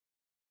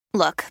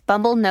Look,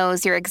 Bumble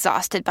knows you're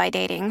exhausted by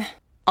dating.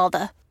 All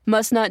the,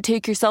 must not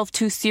take yourself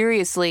too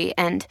seriously,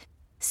 and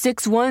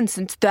 6'1"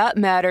 since that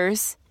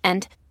matters.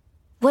 And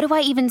what do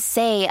I even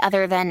say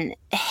other than,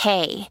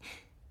 hey?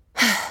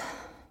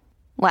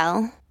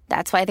 Well,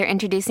 that's why they're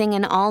introducing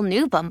an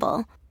all-new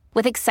Bumble,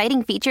 with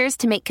exciting features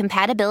to make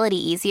compatibility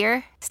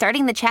easier,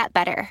 starting the chat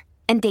better,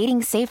 and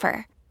dating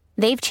safer.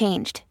 They've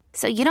changed,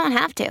 so you don't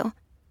have to.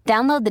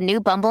 Download the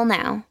new Bumble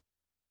now.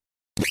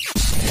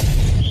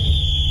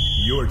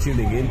 You're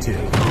tuning into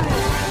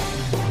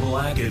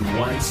Black and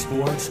White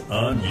Sports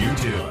on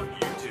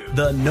YouTube.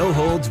 The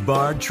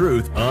no-holds-barred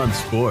truth on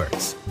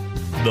sports.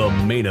 The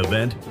main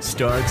event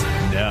starts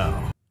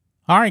now.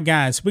 All right,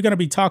 guys, we're going to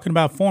be talking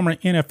about former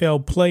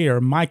NFL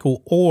player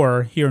Michael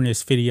Oher here in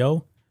this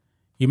video.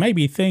 You may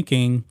be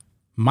thinking,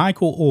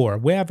 Michael Oher,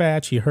 where have I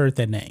actually heard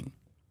that name?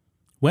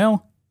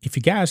 Well, if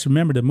you guys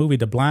remember the movie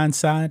The Blind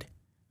Side,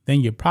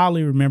 then you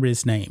probably remember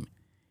his name.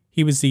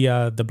 He was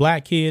the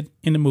black kid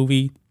in the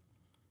movie.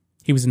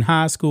 He was in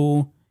high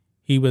school.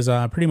 He was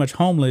pretty much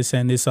homeless,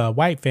 and this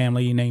white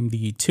family named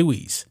the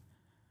Tuohys.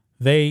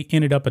 They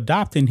ended up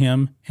adopting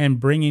him and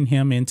bringing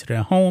him into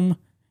their home,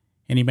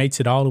 and he makes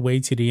it all the way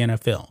to the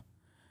NFL.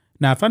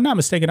 Now, if I'm not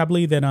mistaken, I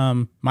believe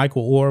that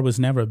Michael Oher was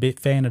never a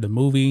big fan of the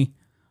movie.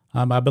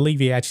 I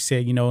believe he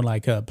actually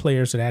said,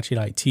 players would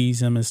actually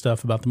tease him and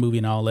stuff about the movie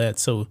and all that.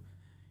 So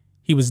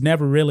he was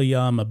never really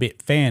a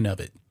big fan of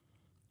it.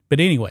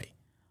 But anyway,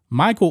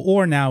 Michael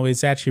Oher now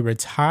is actually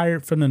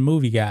retired from the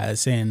movie,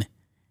 guys, and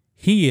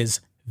he is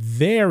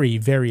very,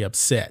 very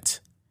upset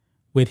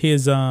with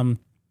his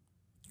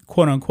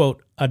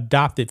quote-unquote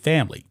adopted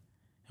family.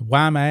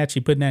 Why am I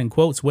actually putting that in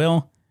quotes?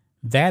 Well,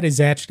 that is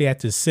actually at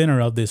the center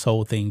of this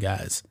whole thing,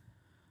 guys.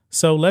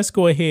 So let's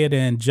go ahead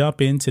and jump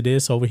into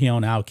this over here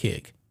on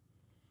Outkick.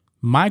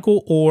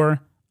 Michael Oher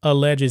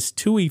alleges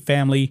Tuohy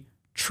family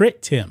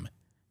tricked him,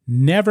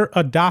 never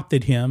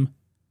adopted him,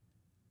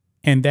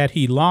 and that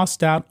he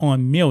lost out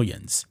on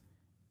millions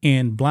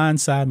in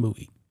Blindside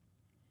movie.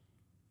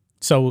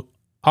 So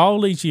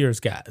all these years,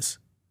 guys,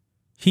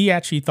 he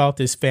actually thought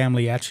this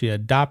family actually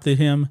adopted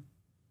him.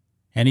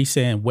 And he's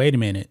saying, wait a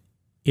minute,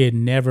 it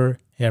never,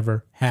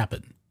 ever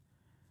happened.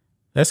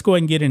 Let's go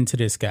ahead and get into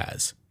this,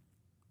 guys.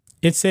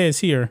 It says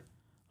here,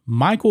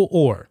 Michael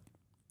Oher,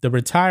 the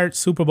retired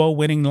Super Bowl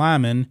winning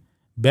lineman,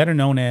 better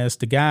known as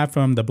the guy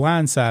from the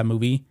Blindside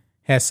movie,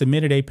 has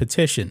submitted a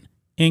petition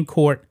in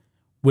court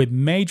with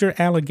major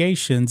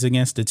allegations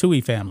against the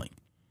Tuohy family.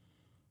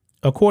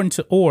 According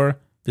to Oher,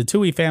 the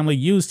Tuohy family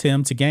used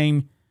him to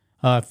gain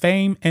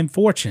fame and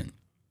fortune.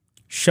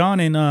 Sean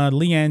and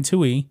Leanne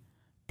Tuohy,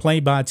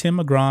 played by Tim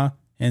McGraw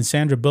and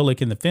Sandra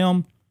Bullock in the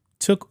film,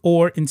 took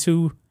Oher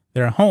into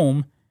their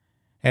home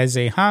as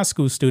a high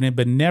school student,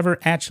 but never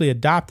actually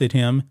adopted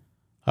him,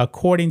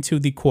 according to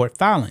the court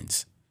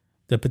filings.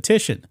 The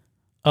petition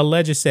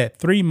alleges that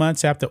 3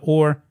 months after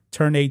Oher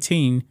turned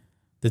 18,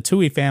 the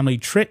Tuohy family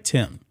tricked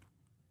him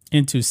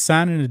into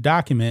signing a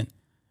document,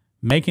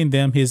 making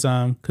them his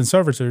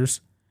conservators,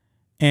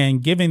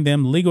 and giving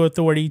them legal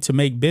authority to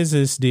make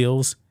business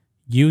deals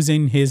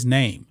using his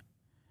name.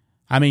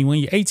 I mean, when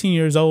you're 18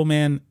 years old,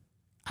 man,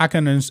 I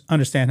can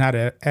understand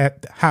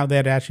how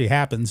that actually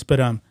happens.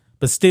 But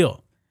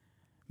still,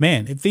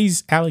 man, if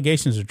these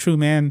allegations are true,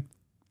 man,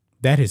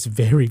 that is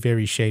very,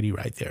 very shady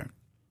right there.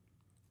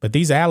 But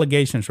these are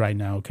allegations right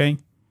now, okay?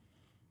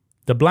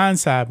 The Blind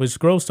Side, which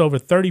grossed over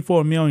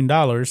 $34 million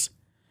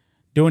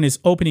during its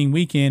opening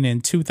weekend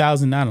in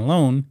 2009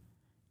 alone,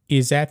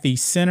 is at the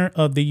center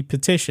of the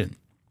petition.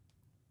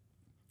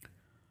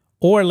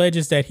 Oher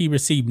alleges that he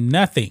received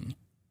nothing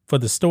for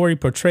the story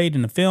portrayed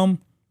in the film,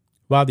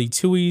 while the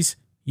Tuohys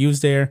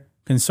used their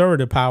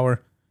conservative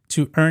power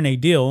to earn a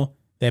deal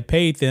that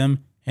paid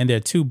them and their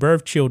 2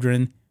 birth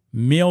children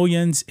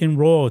millions in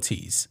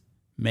royalties.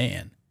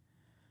 Man.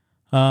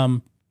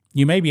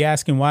 You may be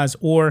asking, why is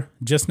Oher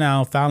just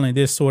now filing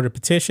this sort of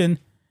petition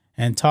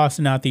and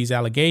tossing out these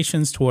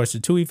allegations towards the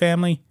Tuohy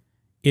family?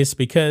 It's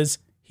because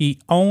he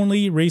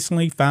only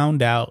recently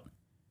found out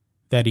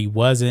that he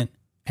wasn't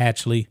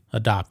actually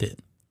adopted.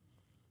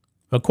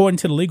 According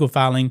to the legal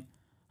filing,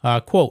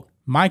 quote,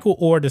 Michael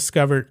Oher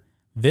discovered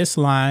this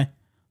lie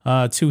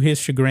to his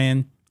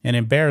chagrin and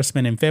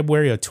embarrassment in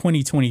February of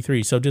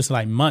 2023. So just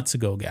like months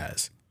ago,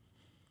 guys.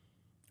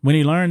 When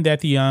he learned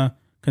that the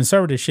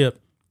conservatorship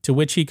to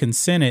which he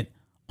consented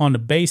on the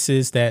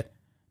basis that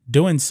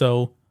doing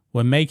so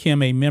would make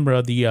him a member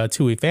of the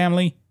Tuohy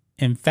family,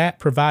 in fact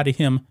provided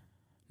him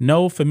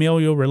no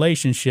familial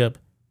relationship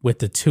with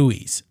the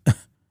Tuohys.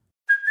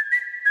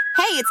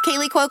 Hey, it's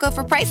Kaylee Cuoco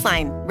for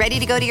Priceline. Ready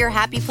to go to your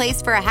happy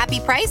place for a happy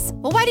price?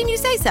 Well, why didn't you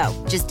say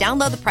so? Just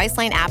download the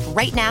Priceline app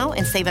right now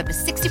and save up to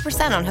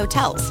 60% on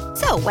hotels.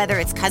 So whether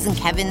it's Cousin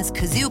Kevin's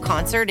Kazoo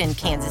Concert in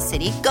Kansas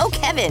City, go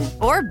Kevin,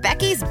 or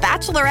Becky's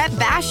Bachelorette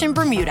Bash in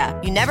Bermuda,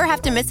 you never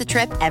have to miss a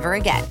trip ever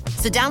again.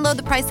 So download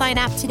the Priceline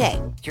app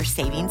today. Your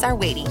savings are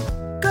waiting.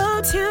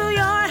 Go to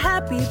your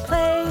happy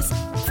place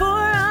for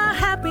a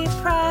happy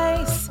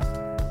price.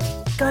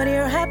 Go to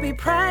your happy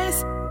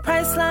price,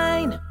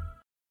 Priceline.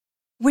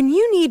 When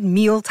you need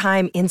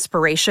mealtime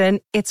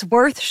inspiration, it's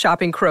worth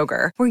shopping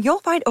Kroger, where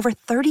you'll find over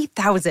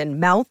 30,000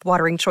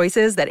 mouth-watering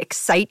choices that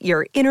excite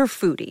your inner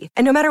foodie.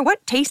 And no matter what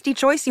tasty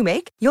choice you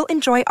make, you'll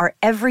enjoy our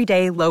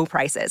everyday low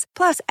prices,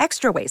 plus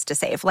extra ways to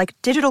save, like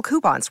digital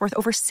coupons worth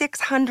over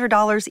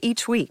 $600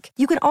 each week.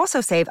 You can also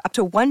save up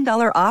to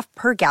 $1 off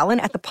per gallon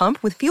at the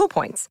pump with fuel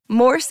points.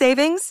 More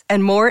savings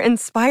and more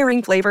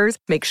inspiring flavors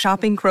make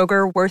shopping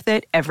Kroger worth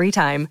it every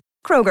time.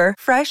 Kroger,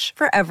 fresh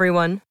for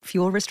everyone.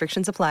 Fuel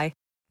restrictions apply.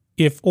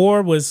 If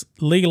Oher was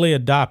legally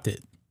adopted,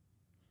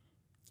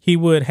 he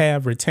would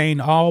have retained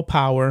all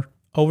power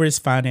over his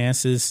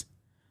finances,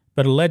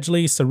 but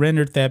allegedly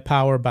surrendered that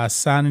power by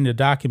signing a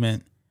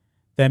document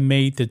that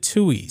made the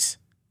Tuohys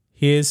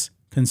his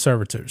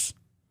conservators.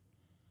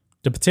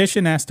 The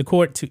petition asked the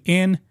court to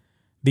end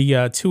the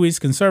Tuohys'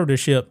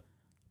 conservatorship,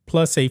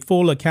 plus a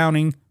full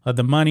accounting of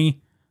the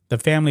money the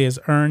family has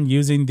earned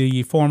using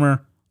the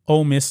former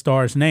Ole Miss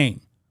star's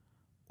name.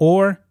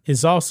 Oher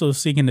is also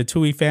seeking the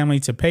Tuohy family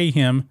to pay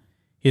him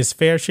his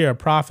fair share of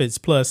profits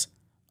plus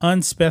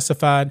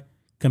unspecified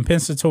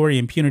compensatory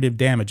and punitive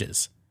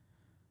damages.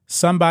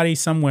 Somebody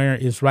somewhere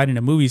is writing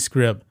a movie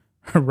script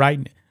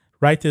right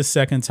this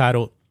second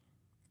titled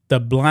The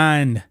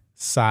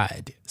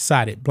Blindsided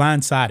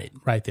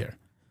right there.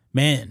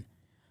 Man,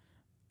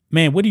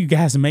 what do you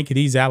guys make of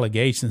these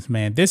allegations,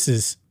 man? This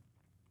is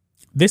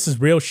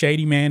real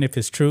shady, man, if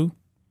it's true.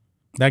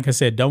 Like I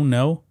said, don't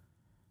know.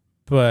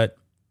 But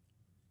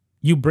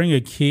you bring a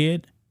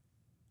kid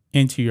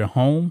into your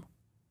home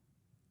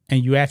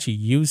and you actually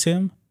use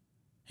him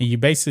and you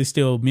basically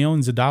steal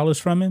millions of dollars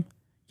from him.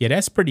 Yeah,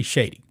 that's pretty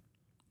shady.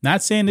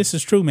 Not saying this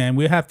is true, man.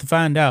 We'll have to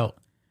find out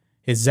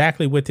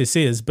exactly what this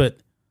is, but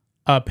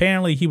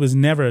apparently he was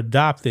never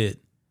adopted.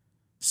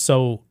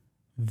 So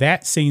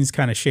that seems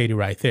kind of shady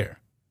right there.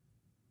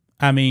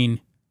 I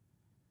mean,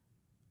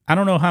 I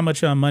don't know how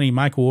much money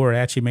Michael Oher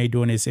actually made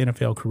during his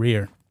NFL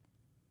career,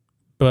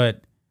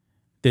 but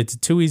did the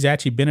Tuohys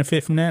actually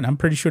benefit from that? I'm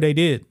pretty sure they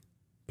did,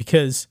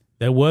 because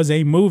there was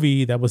a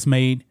movie that was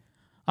made.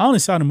 I only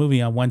saw the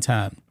movie on one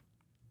time,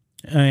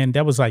 and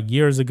that was like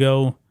years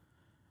ago.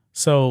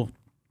 So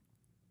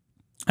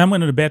I'm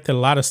willing to bet that a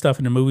lot of stuff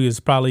in the movie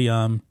is probably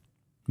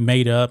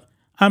made up.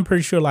 I'm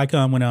pretty sure like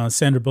when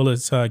Sandra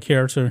Bullock's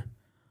character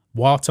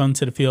walks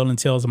onto the field and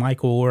tells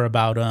Michael Oher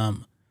about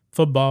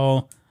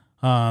football,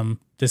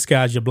 this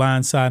guy's your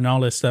blind side and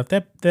all that stuff.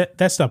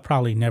 That stuff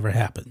probably never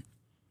happened.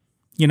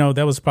 You know,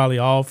 that was probably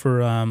all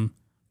for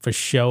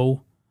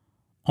show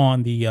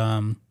on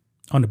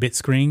the big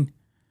screen.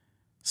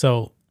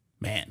 So,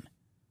 man,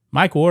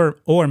 Michael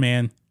Oher,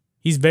 man,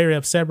 he's very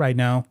upset right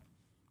now.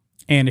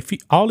 And if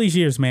all these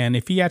years, man,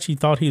 if he actually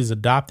thought he was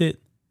adopted,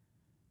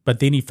 but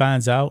then he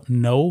finds out,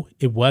 no,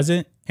 it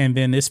wasn't, and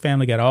then this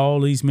family got all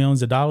these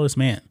millions of dollars,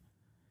 man,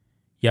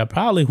 you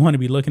probably want to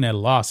be looking at a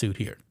lawsuit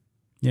here.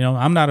 You know,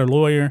 I'm not a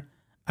lawyer.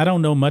 I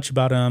don't know much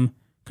about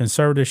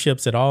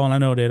conservatorships at all. And I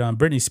know that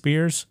Britney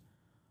Spears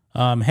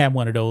had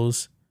one of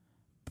those.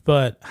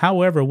 But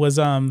however, was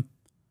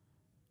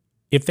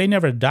if they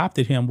never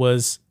adopted him,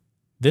 was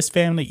this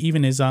family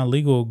even his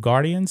legal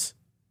guardians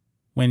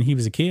when he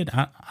was a kid?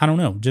 I don't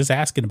know. Just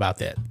asking about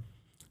that.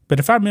 But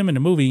if I remember in the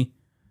movie,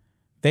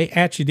 they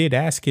actually did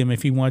ask him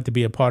if he wanted to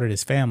be a part of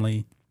this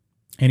family,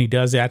 and he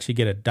does actually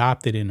get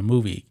adopted in the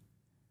movie.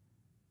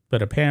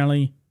 But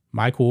apparently,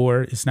 Michael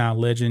Oher is now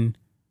alleging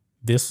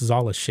this was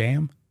all a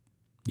sham.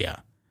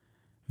 Yeah.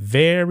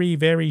 Very,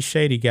 very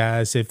shady,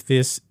 guys, if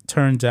this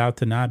turns out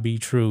to not be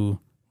true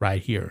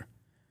right here.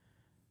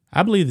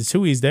 I believe the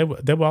Tuohys,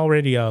 they were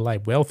already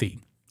like wealthy.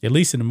 At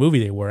least in the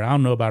movie they were. I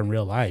don't know about in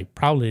real life.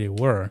 Probably they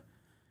were.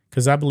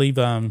 Because I believe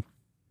the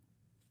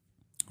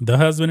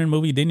husband in the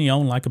movie, didn't he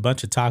own like a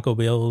bunch of Taco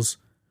Bells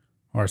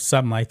or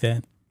something like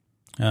that?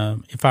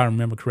 If I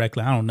remember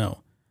correctly, I don't know.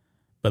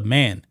 But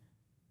man,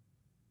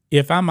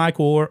 if I'm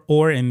Michael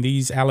Oher and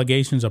these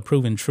allegations are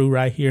proven true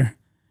right here,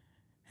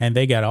 and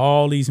they got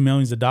all these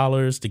millions of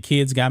dollars, the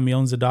kids got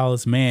millions of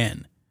dollars,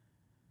 man,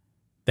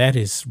 that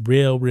is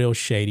real, real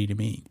shady to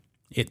me.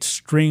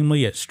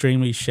 Extremely,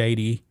 extremely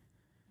shady.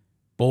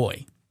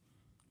 Boy.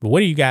 But what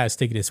do you guys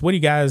think of this? What do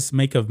you guys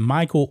make of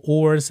Michael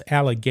Oher's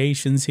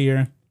allegations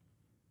here?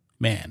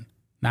 Man,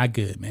 not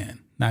good,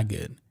 man. Not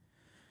good.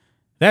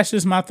 That's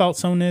just my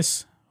thoughts on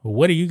this.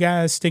 What do you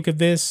guys think of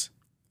this?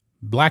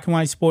 Black and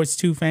White Sports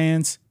 2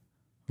 fans,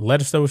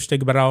 let us know what you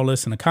think about all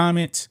this in the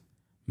comments.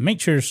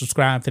 Make sure to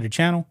subscribe to the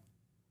channel,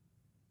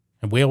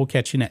 and we'll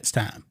catch you next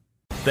time.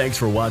 Thanks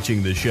for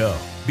watching the show.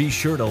 Be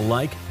sure to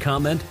like,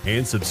 comment,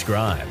 and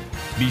subscribe.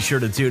 Be sure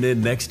to tune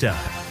in next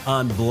time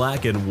on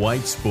Black and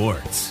White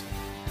Sports.